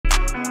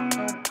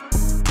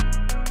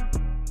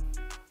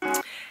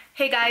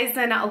Hey guys,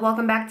 and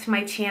welcome back to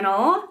my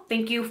channel.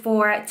 Thank you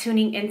for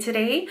tuning in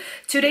today.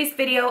 Today's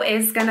video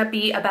is gonna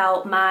be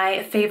about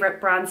my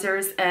favorite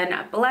bronzers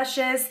and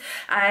blushes.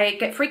 I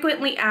get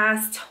frequently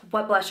asked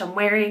what blush I'm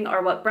wearing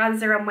or what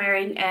bronzer I'm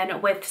wearing,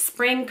 and with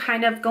spring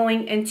kind of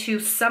going into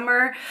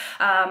summer,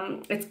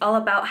 it's all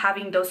about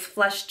having those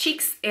flushed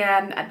cheeks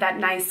and that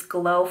nice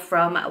glow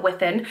from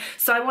within.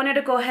 So I wanted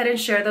to go ahead and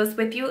share those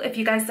with you. If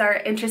you guys are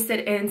interested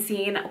in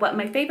seeing what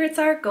my favorites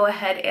are, go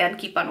ahead and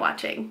keep on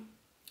watching.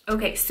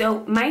 Okay,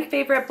 so my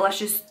favorite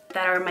blushes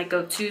that are my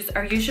go-tos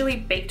are usually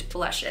baked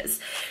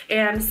blushes.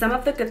 And some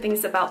of the good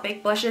things about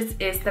baked blushes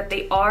is that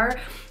they are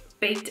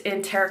baked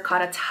in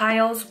terracotta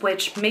tiles,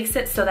 which makes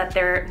it so that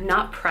they're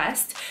not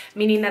pressed,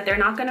 meaning that they're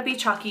not gonna be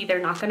chalky, they're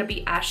not gonna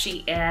be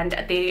ashy,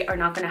 and they are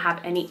not gonna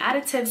have any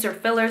additives or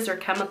fillers or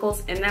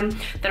chemicals in them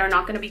that are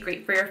not gonna be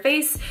great for your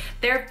face.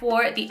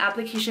 Therefore, the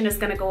application is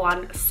gonna go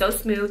on so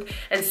smooth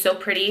and so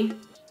pretty.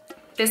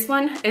 This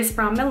one is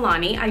from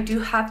Milani. I do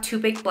have two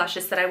baked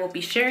blushes that I will be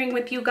sharing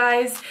with you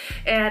guys,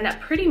 and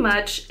pretty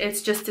much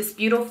it's just this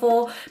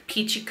beautiful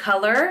peachy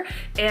color,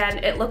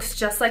 and it looks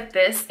just like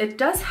this. It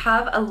does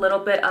have a little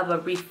bit of a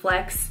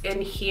reflex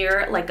in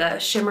here, like a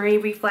shimmery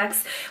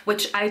reflex,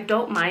 which I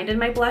don't mind in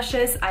my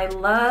blushes. I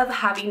love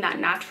having that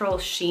natural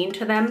sheen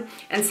to them,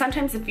 and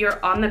sometimes if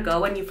you're on the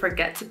go and you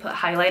forget to put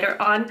highlighter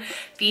on,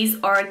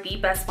 these are the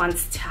best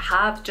ones to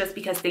have just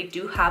because they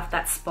do have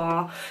that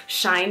small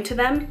shine to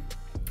them.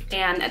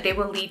 And they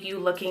will leave you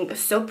looking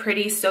so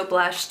pretty, so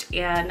blushed,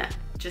 and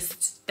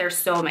just, they're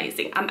so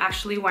amazing. I'm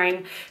actually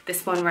wearing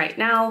this one right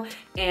now,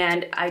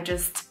 and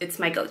it's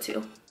my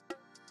go-to.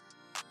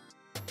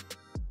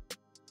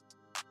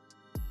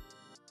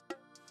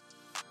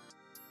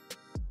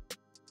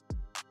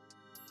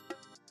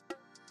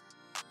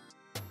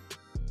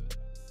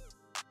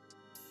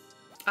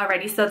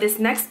 Alrighty, so this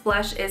next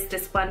blush is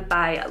this one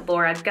by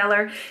Laura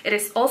Geller. It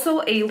is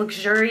also a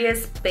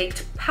luxurious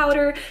baked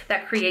powder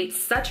that creates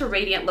such a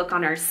radiant look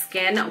on our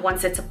skin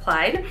once it's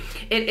applied.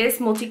 It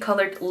is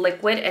multicolored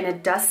liquid, and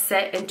it does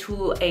set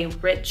into a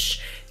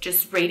rich,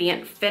 just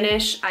radiant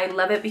finish. I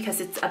love it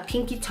because it's a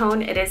pinky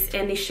tone. It is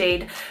in the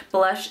shade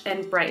Blush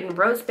and Brighten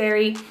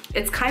Roseberry.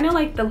 It's kind of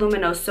like the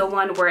Luminoso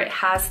one where it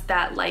has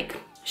that like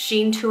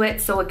sheen to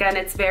it. So again,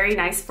 it's very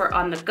nice for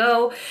on the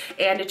go,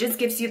 and it just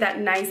gives you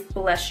that nice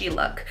blushy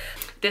look.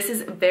 This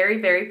is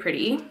very, very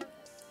pretty,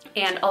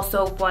 and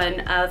also one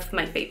of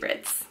my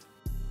favorites.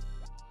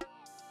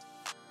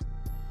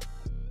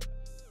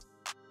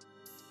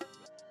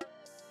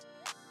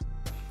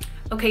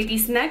 Okay,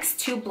 these next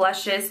two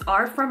blushes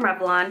are from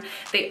Revlon.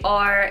 They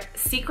are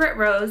Secret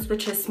Rose,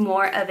 which is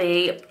more of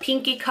a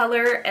pinky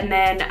color, and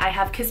then I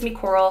have Kiss Me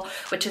Coral,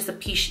 which is a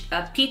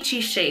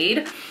peachy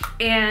shade.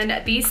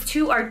 And these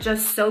two are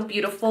just so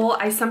beautiful.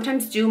 I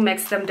sometimes do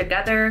mix them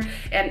together,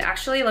 and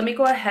actually let me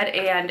go ahead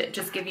and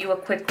just give you a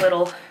quick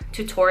little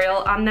tutorial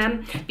on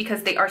them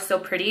because they are so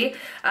pretty.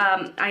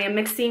 I am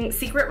mixing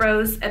Secret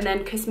Rose and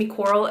then Kiss Me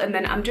Coral, and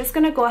then I'm just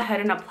gonna go ahead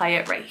and apply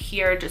it right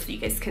here just so you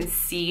guys can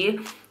see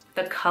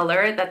the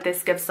color that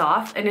this gives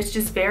off, and it's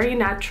just very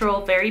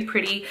natural, very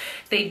pretty.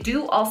 They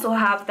do also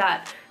have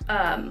that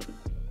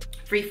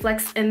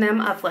reflex in them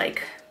of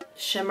like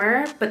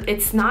shimmer, but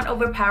it's not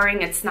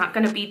overpowering. It's not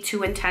gonna be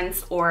too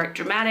intense or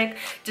dramatic.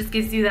 Just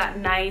gives you that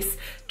nice,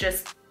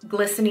 just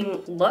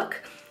glistening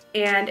look,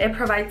 and it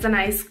provides a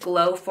nice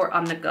glow for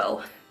on the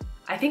go.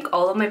 I think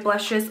all of my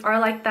blushes are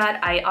like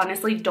that. I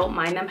honestly don't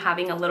mind them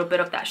having a little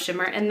bit of that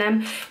shimmer in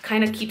them.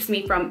 Kind of keeps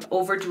me from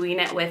overdoing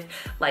it with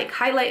like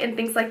highlight and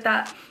things like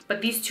that.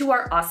 But these two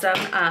are awesome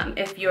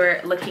if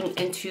you're looking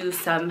into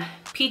some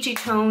peachy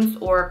tones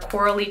or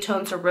corally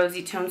tones or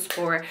rosy tones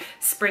for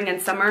spring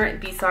and summer.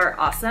 These are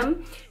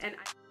awesome. And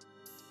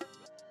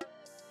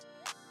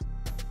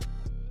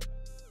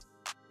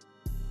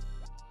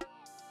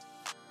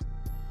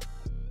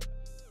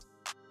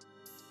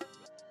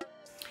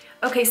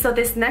okay, so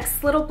this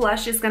next little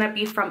blush is gonna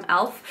be from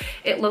e.l.f.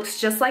 It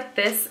looks just like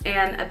this,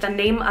 and the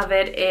name of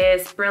it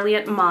is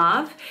Brilliant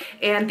Mauve.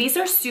 And these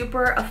are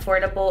super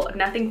affordable,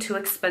 nothing too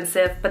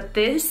expensive, but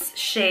this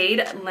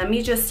shade, let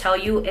me just tell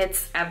you,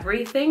 it's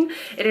everything.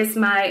 It is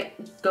my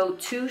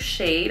go-to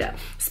shade,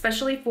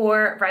 especially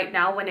for right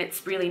now when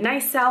it's really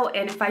nice out,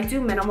 and if I do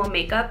minimal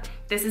makeup,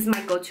 this is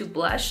my go-to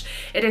blush.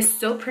 It is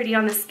so pretty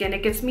on the skin.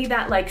 It gives me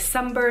that like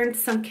sunburned,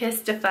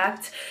 sun-kissed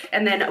effect.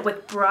 And then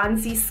with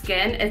bronzy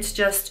skin, it's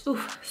just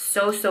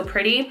so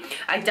pretty.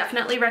 I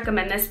definitely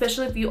recommend this,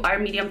 especially if you are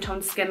medium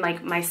toned skin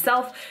like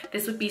myself.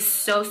 This would be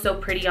so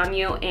pretty on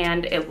you,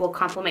 and it will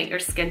complement your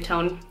skin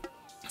tone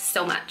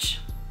so much.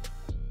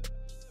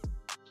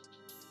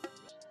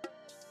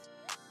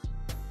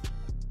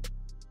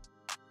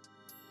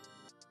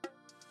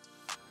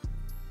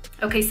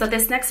 Okay, so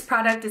this next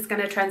product is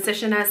gonna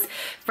transition us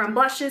from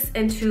blushes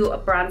into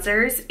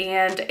bronzers,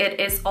 and it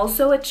is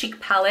also a cheek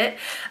palette.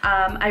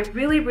 I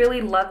really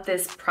love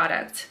this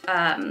product.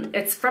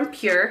 It's from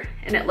Pure,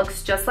 and it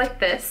looks just like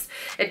this.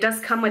 It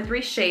does come with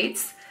 3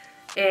 shades,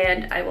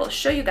 and I will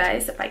show you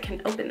guys if I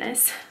can open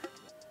this.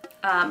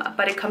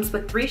 but it comes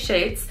with 3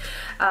 shades,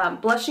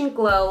 Blushing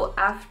Glow,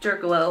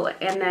 Afterglow,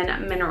 and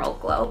then Mineral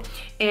Glow.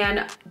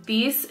 And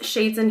these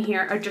shades in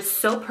here are just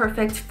so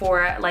perfect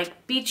for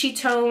like beachy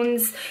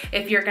tones.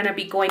 If you're gonna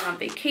be going on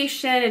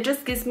vacation, it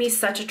just gives me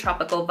such a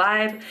tropical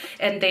vibe,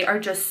 and they are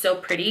just so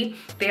pretty.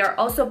 They are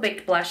also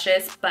baked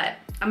blushes, but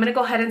I'm gonna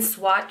go ahead and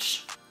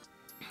swatch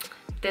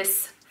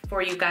this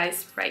for you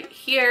guys right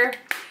here.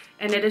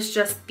 And it is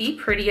just the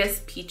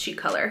prettiest peachy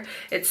color.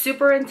 It's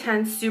super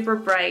intense, super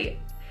bright.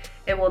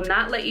 It will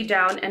not let you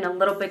down, and a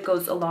little bit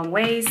goes a long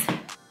ways.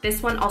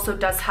 This one also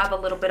does have a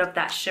little bit of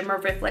that shimmer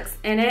reflex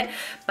in it,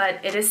 but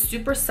it is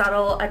super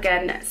subtle.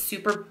 Again,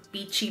 super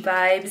beachy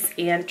vibes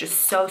and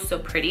just so, so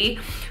pretty.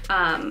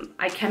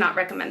 I cannot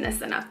recommend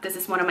this enough. This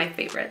is one of my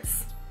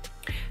favorites.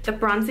 The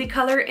bronzy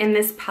color in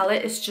this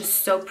palette is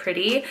just so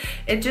pretty.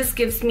 It just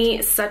gives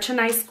me such a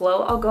nice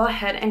glow. I'll go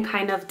ahead and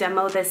kind of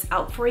demo this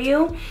out for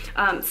you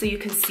so you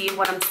can see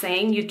what I'm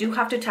saying. You do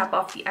have to tap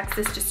off the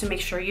excess just to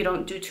make sure you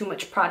don't do too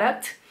much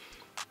product.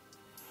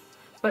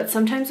 But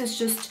sometimes it's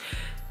just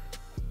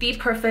the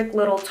perfect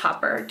little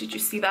topper. Did you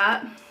see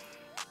that?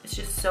 It's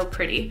just so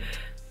pretty.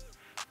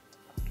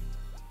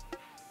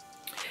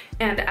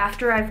 And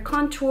after I've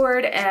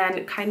contoured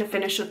and kind of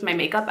finished with my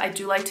makeup, I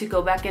do like to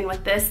go back in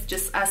with this,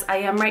 just as I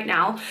am right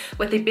now,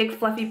 with a big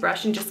fluffy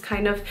brush and just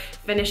kind of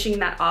finishing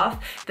that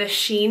off. The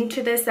sheen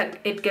to this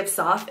that it gives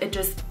off, it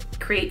just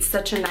creates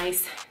such a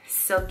nice,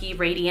 silky,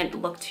 radiant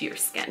look to your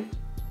skin.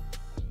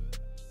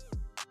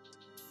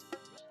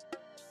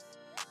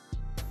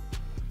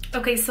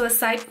 Okay, so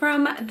aside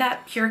from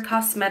that Pure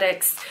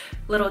Cosmetics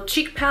little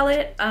cheek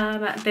palette,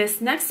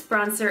 this next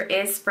bronzer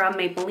is from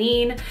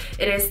Maybelline.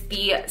 It is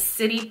the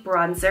City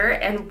Bronzer,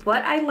 and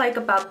what I like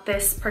about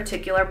this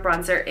particular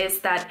bronzer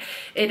is that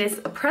it is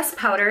a pressed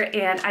powder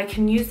and I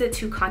can use it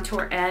to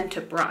contour and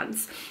to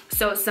bronze.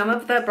 So some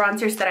of the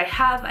bronzers that I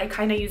have, I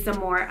kind of use them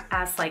more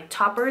as like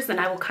toppers, and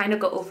I will kind of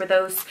go over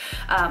those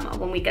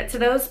when we get to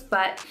those.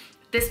 But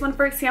this one,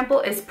 for example,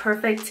 is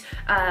perfect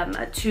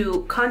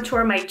to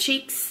contour my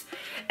cheeks,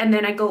 and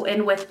then I go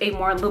in with a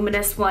more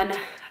luminous one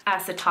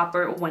as a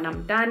topper when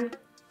I'm done.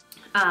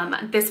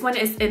 This one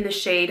is in the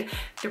shade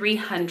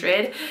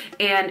 300,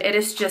 and it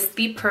is just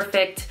the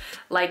perfect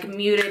like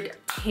muted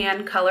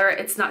tan color.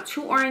 It's not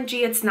too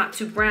orangey, it's not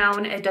too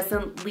brown, it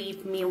doesn't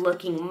leave me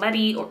looking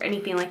muddy or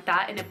anything like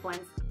that, and it blends.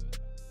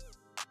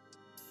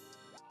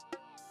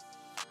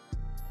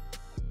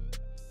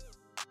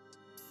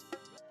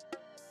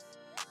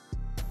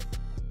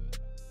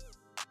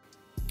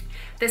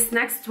 This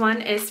next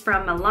one is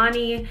from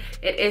Milani.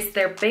 It is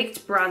their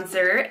baked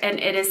bronzer,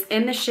 and it is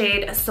in the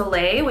shade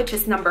Soleil, which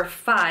is number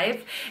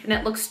 5, and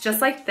it looks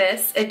just like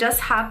this. It does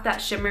have that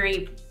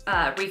shimmery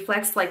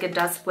reflex like it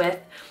does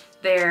with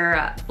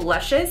their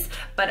blushes,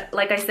 but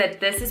like I said,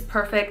 this is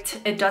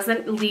perfect. It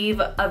doesn't leave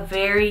a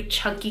very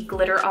chunky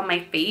glitter on my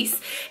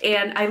face,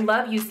 and I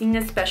love using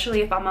this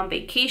especially if I'm on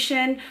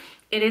vacation.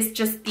 It is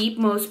just the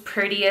most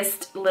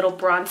prettiest little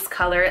bronze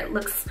color. It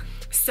looks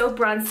so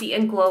bronzy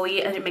and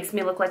glowy, and it makes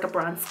me look like a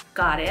bronze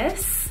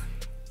goddess,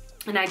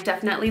 and I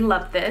definitely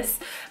love this.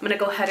 I'm gonna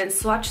go ahead and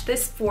swatch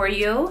this for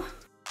you.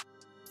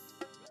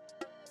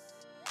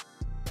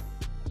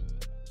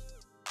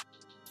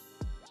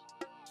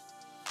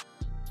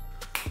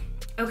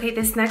 Okay,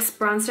 this next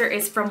bronzer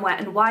is from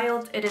Wet n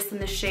Wild. It is in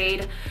the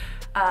shade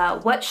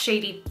What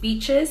Shady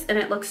Beaches, and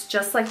it looks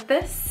just like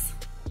this.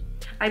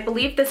 I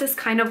believe this is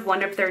kind of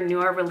one of their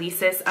newer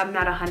releases. I'm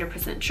not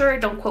 100% sure,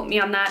 don't quote me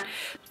on that.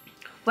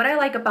 What I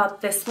like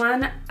about this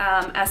one,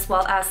 as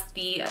well as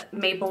the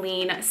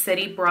Maybelline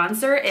City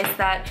Bronzer, is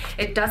that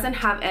it doesn't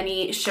have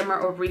any shimmer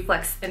or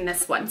reflex in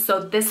this one. So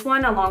this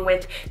one, along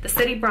with the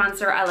City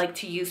Bronzer, I like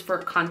to use for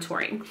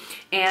contouring.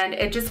 And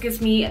it just gives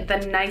me the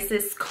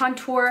nicest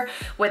contour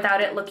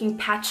without it looking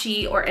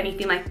patchy or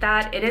anything like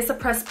that. It is a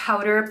pressed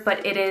powder,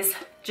 but it is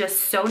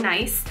just so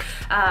nice.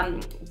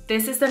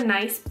 This is a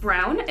nice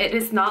brown. It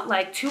is not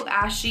like too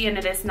ashy, and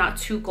it is not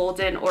too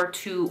golden or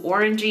too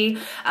orangey,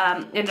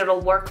 and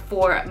it'll work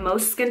for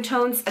most skin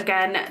tones.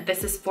 Again,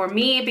 this is for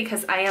me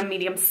because I am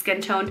medium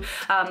skin toned,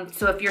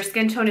 so if your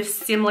skin tone is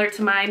similar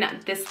to mine,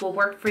 this will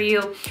work for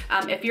you.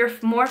 If you're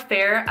more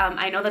fair,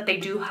 I know that they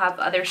do have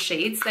other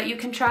shades that you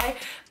can try,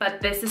 but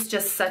this is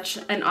just such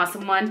an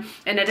awesome one,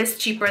 and it is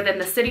cheaper than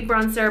the City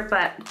Bronzer,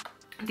 but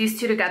these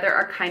two together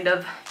are kind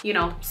of, you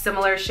know,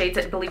 similar shades.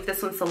 I believe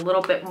this one's a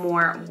little bit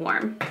more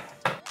warm.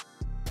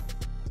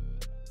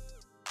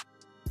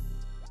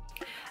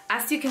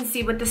 As you can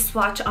see with the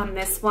swatch on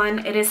this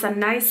one, it is a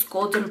nice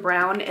golden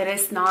brown. It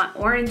is not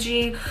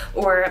orangey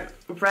or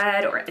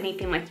red or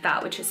anything like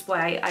that, which is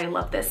why I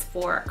love this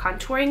for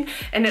contouring.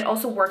 And it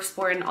also works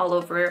for an all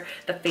over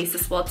the face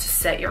as well to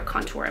set your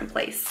contour in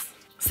place.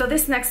 So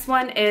this next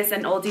one is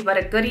an oldie but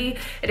a goodie.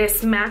 It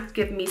is MAC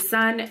Give Me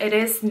Sun. It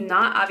is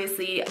not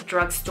obviously a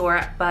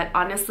drugstore, but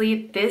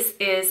honestly, this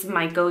is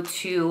my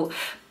go-to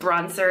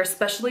bronzer,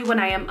 especially when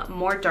I am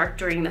more dark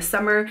during the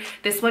summer.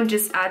 This one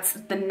just adds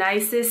the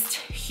nicest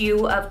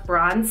hue of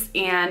bronze,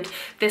 and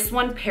this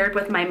one paired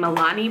with my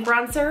Milani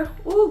bronzer,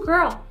 ooh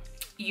girl,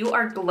 you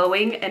are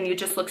glowing and you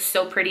just look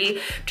so pretty,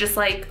 just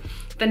like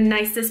the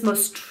nicest,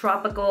 most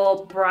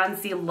tropical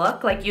bronzy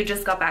look, like you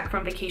just got back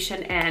from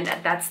vacation, and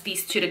that's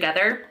these two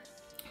together.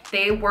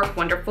 They work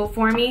wonderful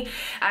for me.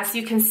 As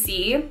you can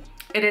see,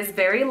 it is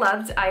very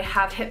loved. I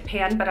have hit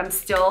pan, but I'm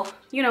still,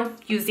 you know,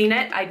 using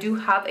it. I do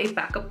have a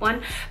backup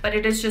one, but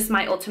it is just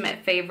my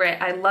ultimate favorite.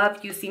 I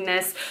love using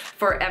this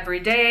for every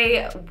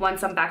day.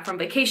 Once I'm back from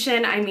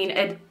vacation, I mean,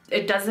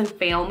 it doesn't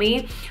fail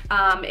me.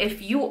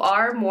 If you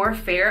are more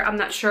fair, I'm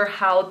not sure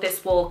how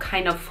this will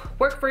kind of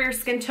work for your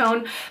skin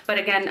tone, but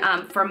again,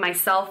 for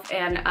myself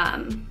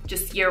and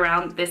just year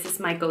round, this is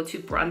my go-to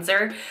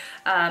bronzer.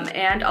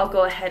 And I'll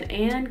go ahead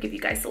and give you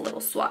guys a little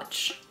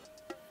swatch.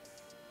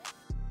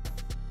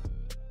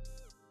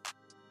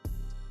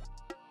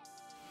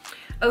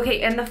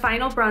 Okay, and the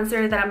final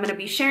bronzer that I'm going to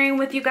be sharing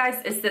with you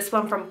guys is this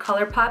one from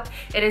ColourPop.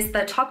 It is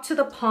the Talk to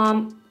the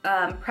Palm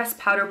Pressed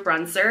Powder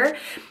Bronzer.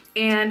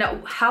 And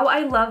how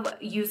I love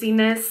using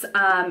this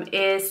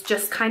is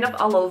just kind of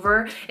all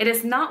over. It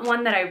is not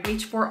one that I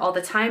reach for all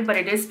the time, but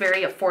it is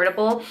very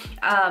affordable.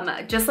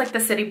 Just like the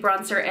City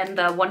Bronzer and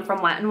the one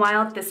from Wet n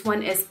Wild, this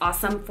one is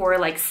awesome for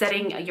like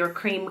setting your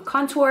cream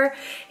contour,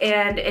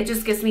 and it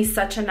just gives me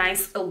such a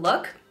nice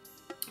look.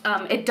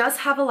 It does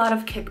have a lot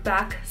of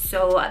kickback,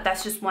 so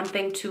that's just one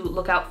thing to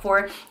look out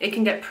for. It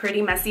can get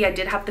pretty messy. I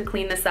did have to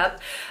clean this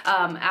up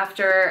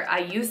after I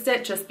used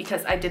it, just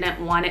because I didn't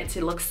want it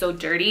to look so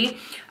dirty.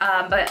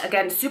 But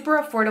again, super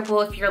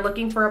affordable if you're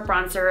looking for a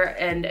bronzer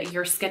and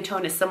your skin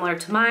tone is similar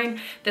to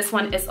mine. This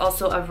one is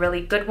also a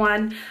really good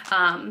one.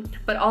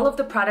 But all of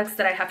the products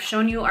that I have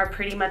shown you are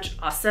pretty much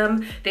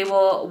awesome. They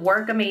will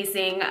work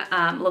amazing,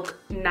 look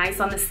nice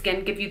on the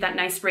skin, give you that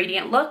nice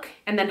radiant look,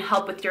 and then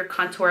help with your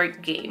contour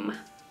game.